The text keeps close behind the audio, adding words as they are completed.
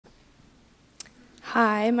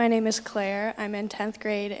Hi, my name is Claire. I'm in 10th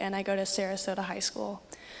grade and I go to Sarasota High School.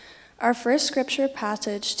 Our first scripture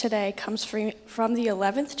passage today comes from the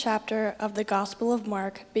 11th chapter of the Gospel of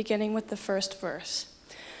Mark, beginning with the first verse.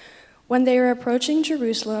 When they were approaching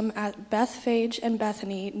Jerusalem at Bethphage and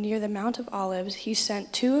Bethany near the Mount of Olives, he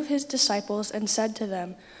sent 2 of his disciples and said to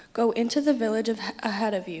them, "Go into the village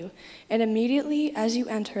ahead of you, and immediately as you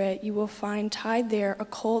enter it, you will find tied there a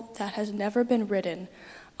colt that has never been ridden.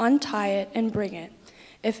 Untie it and bring it.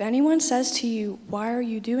 If anyone says to you, 'Why are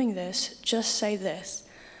you doing this?' just say this,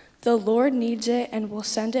 'The Lord needs it and will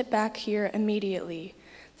send it back here immediately.'"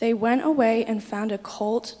 They went away and found a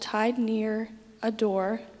colt tied near a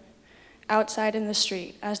door outside in the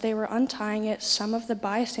street. As they were untying it, some of the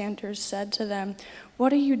bystanders said to them,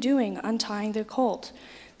 "What are you doing untying the colt?"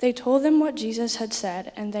 They told them what Jesus had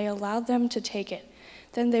said, and they allowed them to take it.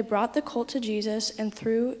 Then they brought the colt to Jesus and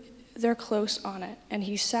threw their cloaks on it, and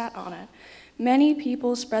he sat on it. Many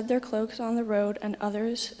people spread their cloaks on the road, and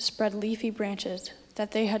others spread leafy branches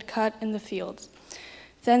that they had cut in the fields.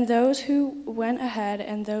 Then those who went ahead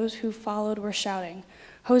and those who followed were shouting,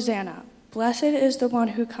 "Hosanna! Blessed is the one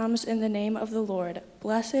who comes in the name of the Lord.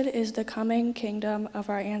 Blessed is the coming kingdom of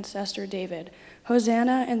our ancestor David.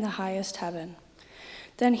 Hosanna in the highest heaven."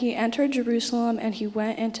 Then he entered Jerusalem, and he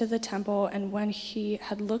went into the temple, and when he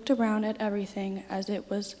had looked around at everything, as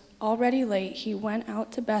it was already late, he went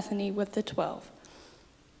out to Bethany with the 12.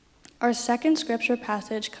 Our second scripture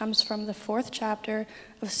passage comes from the 4th chapter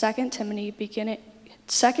of 2 Timothy, beginning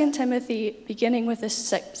with the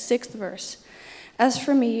 6th verse. "As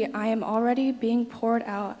for me, I am already being poured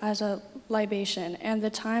out as a libation, and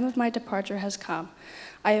the time of my departure has come.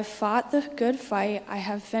 I have fought the good fight, I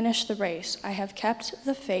have finished the race, I have kept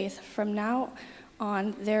the faith. From now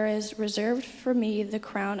on there is reserved for me the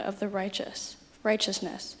crown of the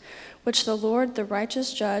righteousness, which the Lord, the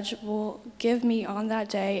righteous judge, will give me on that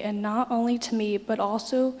day, and not only to me, but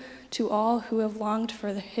also to all who have longed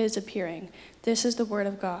for his appearing." This is the word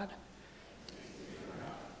of God.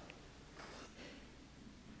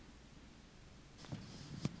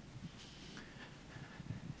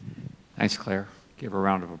 Thanks, Claire. Give her a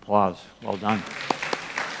round of applause. Well done.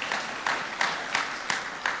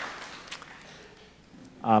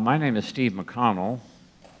 My name is Steve McConnell.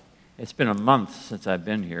 It's been a month since I've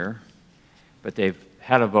been here, but they've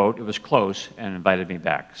had a vote. It was close and invited me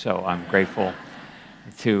back. So I'm grateful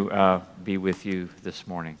to be with you this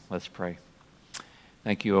morning. Let's pray.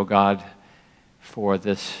 Thank you, O God, for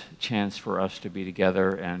this chance for us to be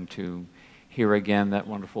together and to hear again that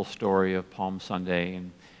wonderful story of Palm Sunday.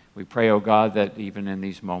 And we pray, O God, that even in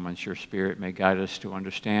these moments, your Spirit may guide us to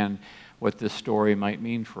understand what this story might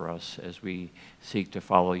mean for us as we seek to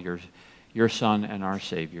follow your Son and our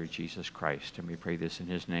Savior, Jesus Christ. And we pray this in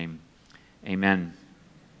his name. Amen.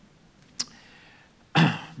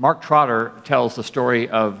 Mark Trotter tells the story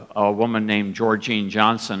of a woman named Georgine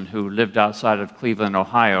Johnson who lived outside of Cleveland,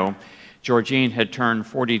 Ohio. Georgine had turned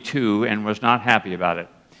 42 and was not happy about it.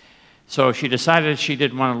 So she decided she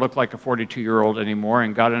didn't want to look like a 42-year-old anymore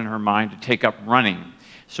and got in her mind to take up running.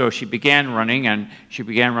 So she began running, and she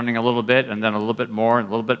began running a little bit, and then a little bit more, and a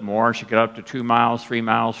little bit more. She got up to 2 miles, 3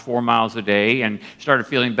 miles, 4 miles a day, and started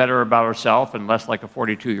feeling better about herself and less like a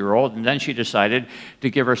 42-year-old. And then she decided to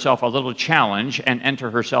give herself a little challenge and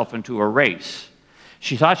enter herself into a race.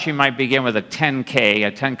 She thought she might begin with a 10K,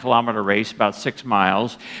 a 10-kilometer race, about 6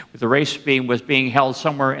 miles. The race was being held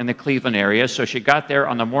somewhere in the Cleveland area, so she got there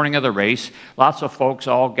on the morning of the race. Lots of folks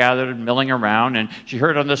all gathered and milling around, and she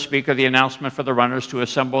heard on the speaker the announcement for the runners to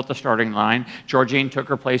assemble at the starting line. Georgine took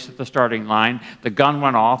her place at the starting line. The gun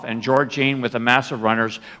went off, and Georgine, with a mass of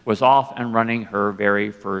runners, was off and running her very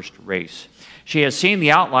first race. She had seen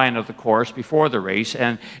the outline of the course before the race,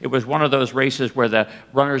 and it was one of those races where the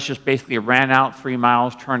runners just basically ran out 3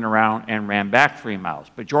 miles, turned around, and ran back 3 miles.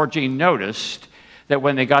 But Georgine noticed that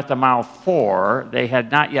when they got to mile 4, they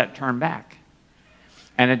had not yet turned back.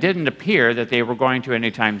 And it didn't appear that they were going to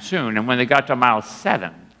anytime soon. And when they got to mile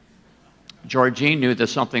 7, Georgine knew that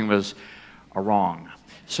something was wrong.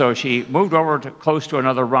 So she moved over close to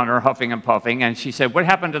another runner, huffing and puffing, and she said, "What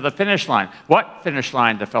happened to the finish line?" "What finish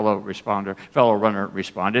line?" the fellow runner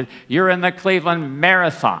responded. "You're in the Cleveland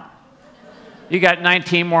Marathon. You got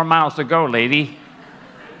 19 more miles to go, lady."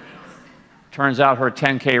 Turns out her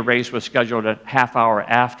 10K race was scheduled a half hour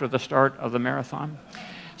after the start of the marathon.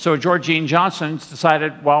 So Georgine Johnson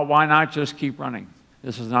decided, well, why not just keep running?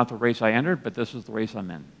 This is not the race I entered, but this is the race I'm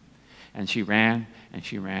in. And she ran, and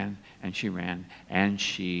she ran, and she ran, and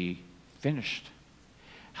she finished.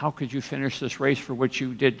 How could you finish this race for which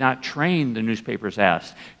you did not train, the newspapers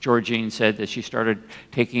asked. Georgine said that she started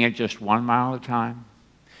taking it just 1 mile at a time,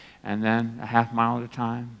 and then a half mile at a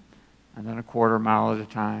time, and then a quarter mile at a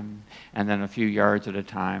time, and then a few yards at a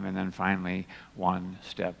time, and then finally 1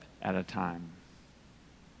 step at a time.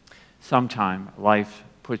 Sometime life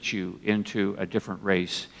puts you into a different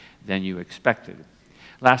race than you expected.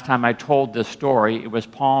 Last time I told this story, it was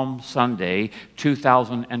Palm Sunday,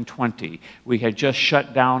 2020. We had just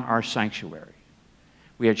shut down our sanctuary.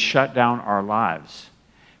 We had shut down our lives.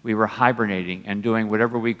 We were hibernating and doing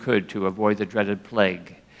whatever we could to avoid the dreaded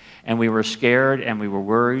plague. And we were scared and we were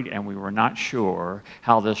worried and we were not sure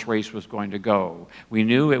how this race was going to go. We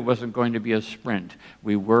knew it wasn't going to be a sprint.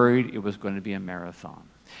 We worried it was going to be a marathon.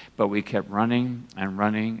 But we kept running and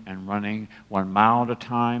running and running, 1 mile at a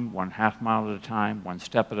time, 1 half mile at a time, 1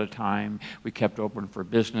 step at a time. We kept open for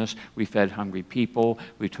business. We fed hungry people.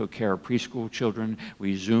 We took care of preschool children.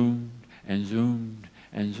 We zoomed and zoomed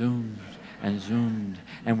and zoomed and zoomed.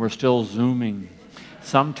 And we're still zooming.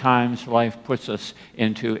 Sometimes life puts us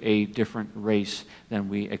into a different race than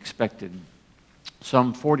we expected.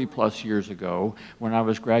 Some 40-plus years ago, when I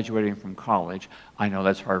was graduating from college, I know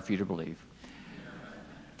that's hard for you to believe,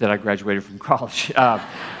 that I graduated from college.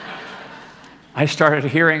 I started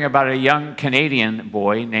hearing about a young Canadian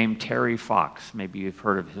boy named Terry Fox. Maybe you've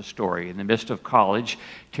heard of his story. In the midst of college,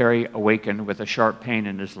 Terry awakened with a sharp pain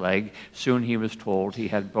in his leg. Soon he was told he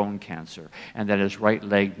had bone cancer and that his right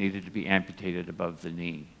leg needed to be amputated above the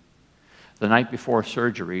knee. The night before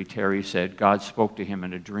surgery, Terry said God spoke to him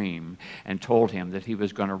in a dream and told him that he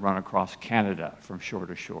was going to run across Canada from shore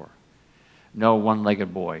to shore. No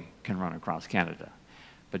one-legged boy can run across Canada.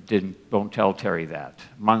 But don't tell Terry that.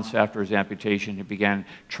 Months after his amputation, he began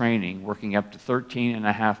training, working up to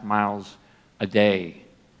 13.5 miles a day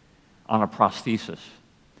on a prosthesis.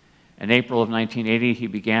 In April of 1980, he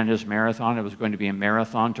began his marathon. It was going to be a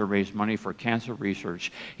marathon to raise money for cancer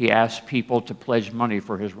research. He asked people to pledge money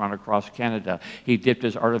for his run across Canada. He dipped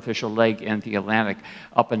his artificial leg in the Atlantic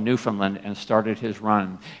up in Newfoundland and started his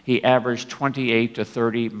run. He averaged 28 to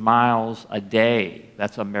 30 miles a day.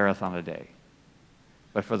 That's a marathon a day.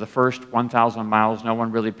 But for the first 1,000 miles, no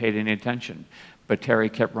one really paid any attention. But Terry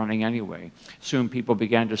kept running anyway. Soon people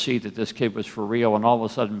began to see that this kid was for real, and all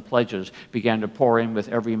of a sudden pledges began to pour in with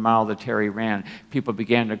every mile that Terry ran. People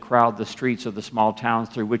began to crowd the streets of the small towns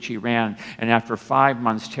through which he ran. And after 5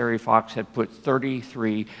 months, Terry Fox had put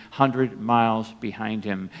 3,300 miles behind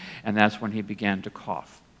him. And that's when he began to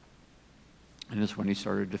cough. And that's when he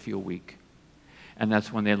started to feel weak. And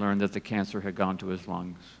that's when they learned that the cancer had gone to his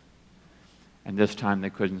lungs. And this time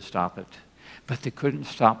they couldn't stop it. But they couldn't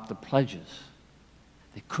stop the pledges.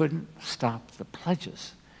 They couldn't stop the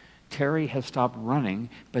pledges. Terry had stopped running,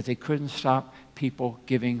 but they couldn't stop people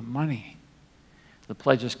giving money. The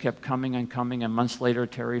pledges kept coming and coming, and months later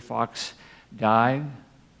Terry Fox died,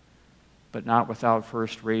 but not without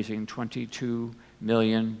first raising $22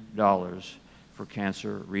 million for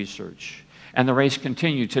cancer research. And the race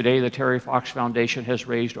continued. Today the Terry Fox Foundation has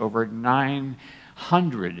raised over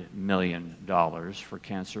 $900 million for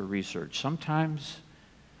cancer research. Sometimes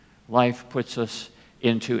life puts us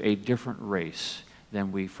into a different race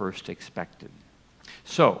than we first expected.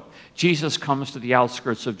 So, Jesus comes to the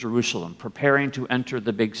outskirts of Jerusalem, preparing to enter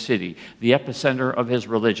the big city, the epicenter of his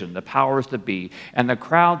religion, the powers that be, and the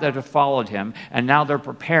crowd that have followed him, and now they're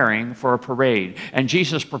preparing for a parade. And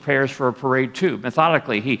Jesus prepares for a parade too.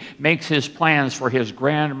 Methodically, he makes his plans for his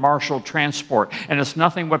grand martial transport, and it's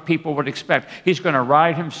nothing what people would expect. He's going to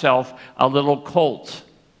ride himself a little colt.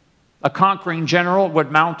 A conquering general would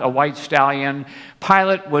mount a white stallion.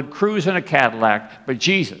 Pilate would cruise in a Cadillac, but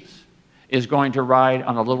Jesus is going to ride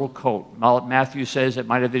on a little colt. Matthew says it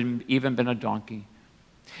might have even been a donkey.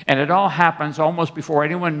 And it all happens almost before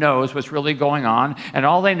anyone knows what's really going on. And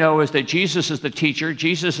all they know is that Jesus is the teacher,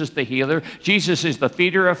 Jesus is the healer, Jesus is the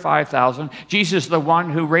feeder of 5,000, Jesus is the one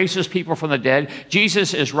who raises people from the dead,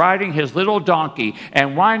 Jesus is riding his little donkey.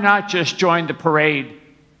 And why not just join the parade?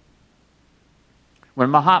 When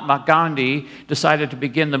Mahatma Gandhi decided to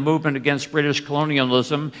begin the movement against British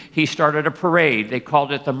colonialism, he started a parade. They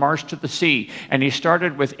called it the March to the Sea. And he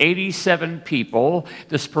started with 87 people,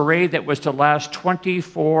 this parade that was to last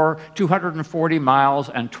 240 miles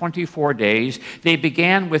and 24 days. They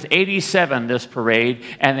began with 87, this parade,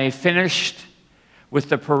 and they finished with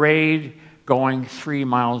the parade going 3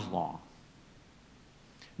 miles long.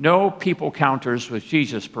 No people counters with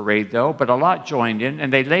Jesus' parade, though, but a lot joined in,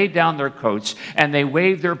 and they laid down their coats, and they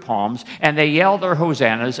waved their palms, and they yelled their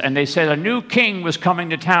hosannas, and they said a new king was coming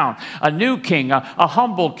to town. A new king, a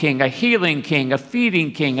humble king, a healing king, a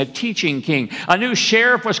feeding king, a teaching king. A new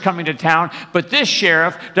sheriff was coming to town, but this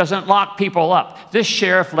sheriff doesn't lock people up. This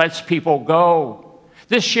sheriff lets people go.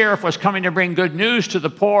 This sheriff was coming to bring good news to the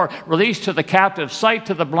poor, release to the captive, sight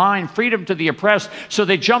to the blind, freedom to the oppressed. So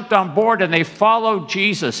they jumped on board and they followed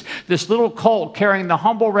Jesus, this little colt carrying the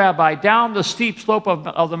humble rabbi down the steep slope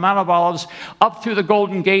of the Mount of Olives, up through the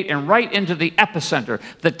Golden Gate and right into the epicenter,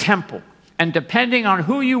 the temple. And depending on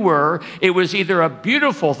who you were, it was either a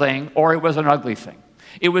beautiful thing or it was an ugly thing.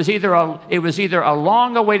 It was either a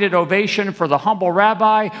long-awaited ovation for the humble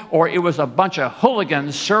rabbi, or it was a bunch of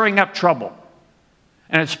hooligans stirring up trouble.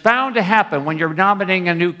 And it's bound to happen when you're nominating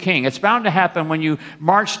a new king. It's bound to happen when you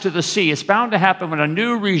march to the sea. It's bound to happen when a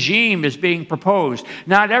new regime is being proposed.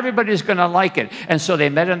 Not everybody's going to like it. And so they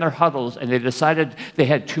met in their huddles, and they decided they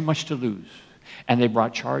had too much to lose. And they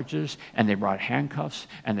brought charges, and they brought handcuffs,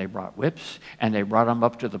 and they brought whips, and they brought him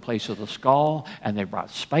up to the place of the skull, and they brought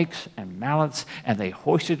spikes and mallets, and they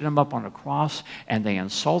hoisted him up on a cross, and they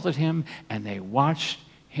insulted him, and they watched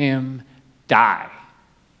him die.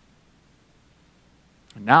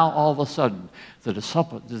 And now, all of a sudden, the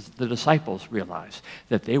disciples realized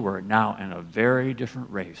that they were now in a very different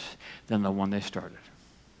race than the one they started.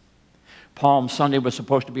 Palm Sunday was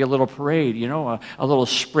supposed to be a little parade, you know, a little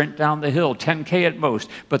sprint down the hill, 10K at most.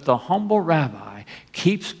 But the humble rabbi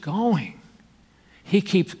keeps going. He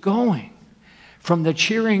keeps going. From the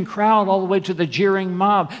cheering crowd all the way to the jeering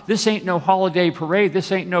mob. This ain't no holiday parade.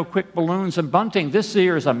 This ain't no quick balloons and bunting. This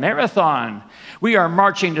here is a marathon. We are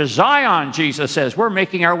marching to Zion, Jesus says. We're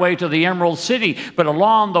making our way to the Emerald City. But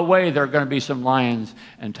along the way, there are going to be some lions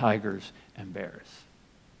and tigers and bears.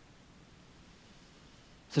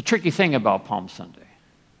 It's a tricky thing about Palm Sunday.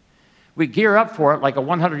 We gear up for it like a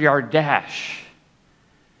 100-yard dash.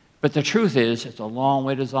 But the truth is, it's a long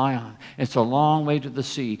way to Zion. It's a long way to the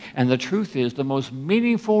sea. And the truth is, the most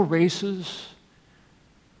meaningful races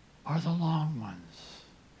are the long ones.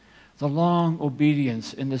 The long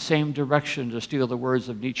obedience in the same direction, to steal the words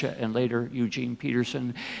of Nietzsche and later Eugene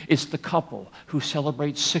Peterson. It's the couple who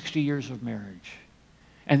celebrates 60 years of marriage.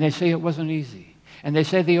 And they say it wasn't easy. And they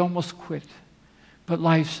say they almost quit. But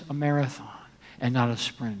life's a marathon and not a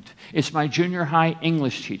sprint. It's my junior high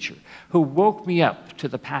English teacher who woke me up to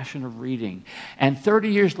the passion of reading. And 30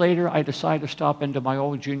 years later, I decided to stop into my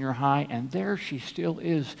old junior high, and there she still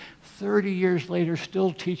is, 30 years later,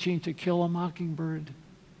 still teaching To Kill a Mockingbird.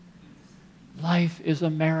 Life is a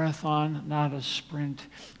marathon, not a sprint.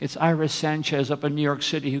 It's Iris Sanchez up in New York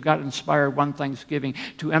City who got inspired one Thanksgiving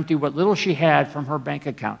to empty what little she had from her bank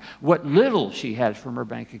account,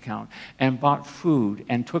 and bought food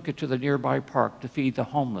and took it to the nearby park to feed the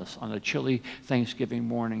homeless on a chilly Thanksgiving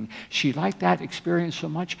morning. She liked that experience so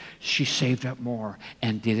much, she saved up more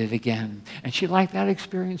and did it again. And she liked that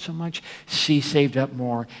experience so much, she saved up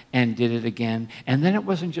more and did it again. And then it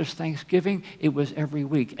wasn't just Thanksgiving, it was every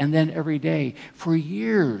week, and then every day. For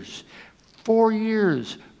years, 4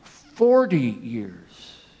 years, 40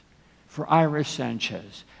 years for Iris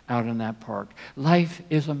Sanchez out in that park. Life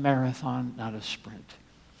is a marathon, not a sprint.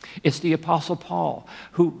 It's the Apostle Paul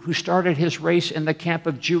who started his race in the camp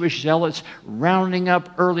of Jewish zealots, rounding up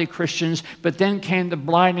early Christians, but then came the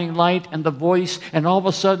blinding light and the voice, and all of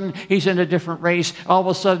a sudden he's in a different race. All of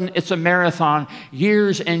a sudden it's a marathon.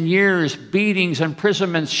 Years and years, beatings,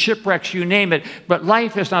 imprisonments, shipwrecks, you name it. But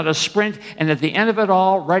life is not a sprint, and at the end of it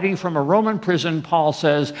all, writing from a Roman prison, Paul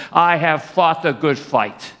says, I have fought the good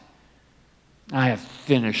fight. I have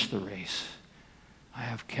finished the race. I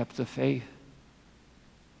have kept the faith.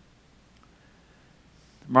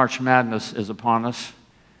 March Madness is upon us,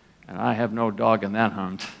 and I have no dog in that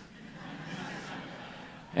hunt.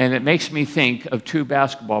 And it makes me think of two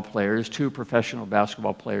professional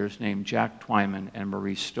basketball players named Jack Twyman and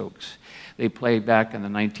Maurice Stokes. They played back in the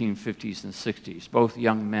 1950s and 60s, both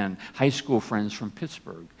young men, high school friends from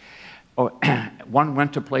Pittsburgh. One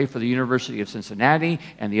went to play for the University of Cincinnati,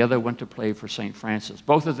 and the other went to play for St. Francis.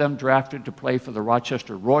 Both of them drafted to play for the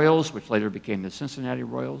Rochester Royals, which later became the Cincinnati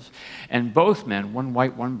Royals. And both men, one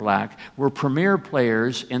white, one black, were premier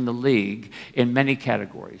players in the league in many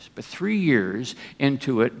categories. But 3 years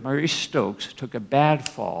into it, Maurice Stokes took a bad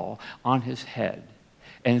fall on his head,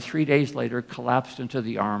 and 3 days later collapsed into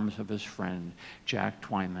the arms of his friend, Jack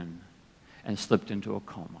Twyman, and slipped into a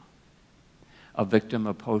coma. A victim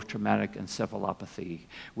of post-traumatic encephalopathy,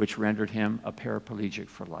 which rendered him a paraplegic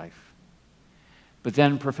for life. But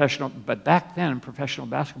back then, professional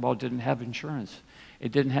basketball didn't have insurance.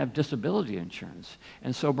 It didn't have disability insurance.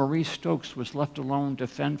 And so Maurice Stokes was left alone to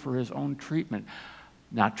fend for his own treatment.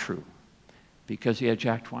 Not true, because he had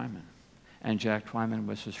Jack Twyman. And Jack Twyman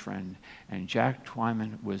was his friend. And Jack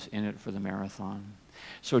Twyman was in it for the marathon.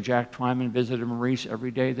 So Jack Twyman visited Maurice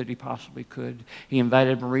every day that he possibly could. He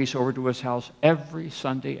invited Maurice over to his house every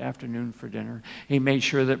Sunday afternoon for dinner. He made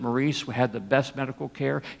sure that Maurice had the best medical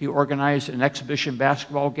care. He organized an exhibition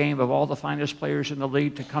basketball game of all the finest players in the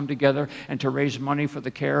league to come together and to raise money for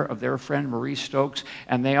the care of their friend Maurice Stokes.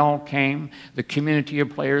 And they all came. The community of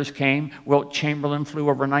players came. Wilt Chamberlain flew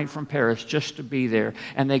overnight from Paris just to be there.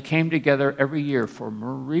 And they came together every year for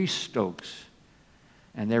Maurice Stokes.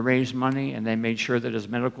 And they raised money, and they made sure that his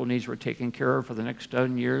medical needs were taken care of for the next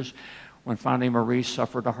 10 years, when finally Maurice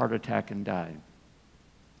suffered a heart attack and died.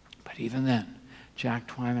 But even then, Jack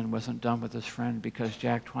Twyman wasn't done with his friend, because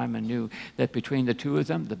Jack Twyman knew that between the two of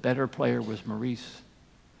them, the better player was Maurice.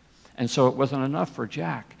 And so it wasn't enough for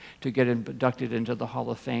Jack to get inducted into the Hall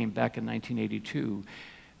of Fame back in 1982.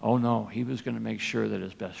 Oh no, he was going to make sure that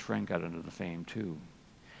his best friend got into the fame too.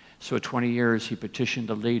 So at 20 years, he petitioned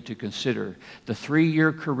the league to consider the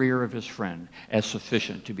 3-year career of his friend as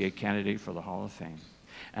sufficient to be a candidate for the Hall of Fame.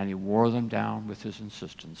 And he wore them down with his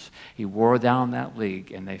insistence. He wore down that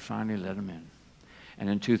league, and they finally let him in. And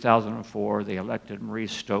in 2004, they elected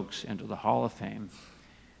Maurice Stokes into the Hall of Fame,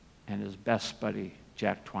 and his best buddy,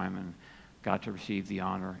 Jack Twyman, got to receive the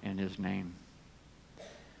honor in his name.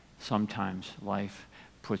 Sometimes life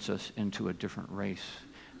puts us into a different race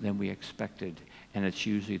than we expected, and it's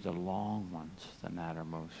usually the long ones that matter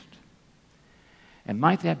most. And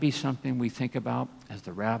might that be something we think about as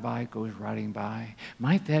the rabbi goes riding by?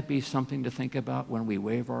 Might that be something to think about when we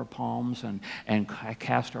wave our palms and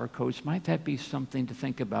cast our coats? Might that be something to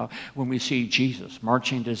think about when we see Jesus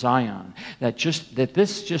marching to Zion? That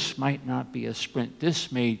this just might not be a sprint.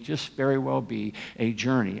 This may just very well be a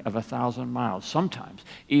journey of 1,000 miles, sometimes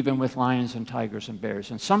even with lions and tigers and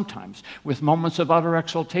bears, and sometimes with moments of utter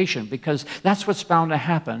exaltation, because that's what's bound to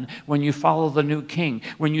happen when you follow the new king,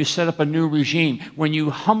 when you set up a new regime, when you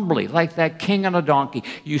humbly, like that king on a donkey,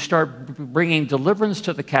 you start bringing deliverance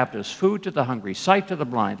to the captives, food to the hungry, sight to the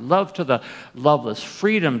blind, love to the loveless,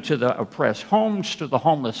 freedom to the oppressed, homes to the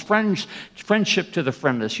homeless, friendship to the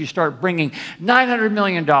friendless. You start bringing $900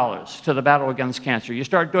 million to the battle against cancer. You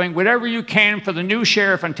start doing whatever you can for the new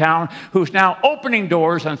sheriff in town who's now opening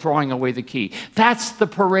doors and throwing away the key. That's the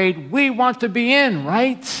parade we want to be in,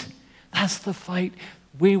 right? That's the fight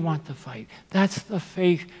we want to fight. That's the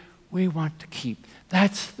faith we want to keep.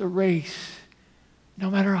 That's the race, no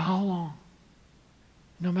matter how long.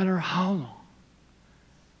 No matter how long.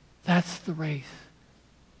 That's the race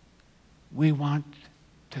we want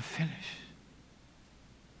to finish.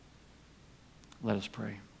 Let us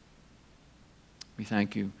pray. We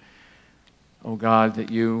thank you, oh God, that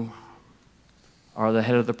you are the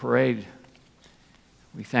head of the parade.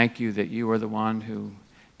 We thank you that you are the one who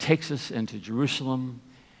takes us into Jerusalem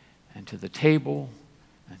and to the table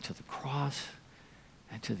and to the cross,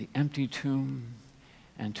 and to the empty tomb,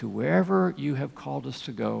 and to wherever you have called us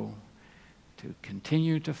to go, to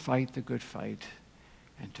continue to fight the good fight,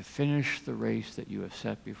 and to finish the race that you have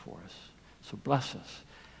set before us. So bless us,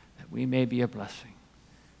 that we may be a blessing.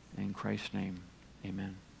 In Christ's name,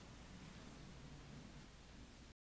 amen.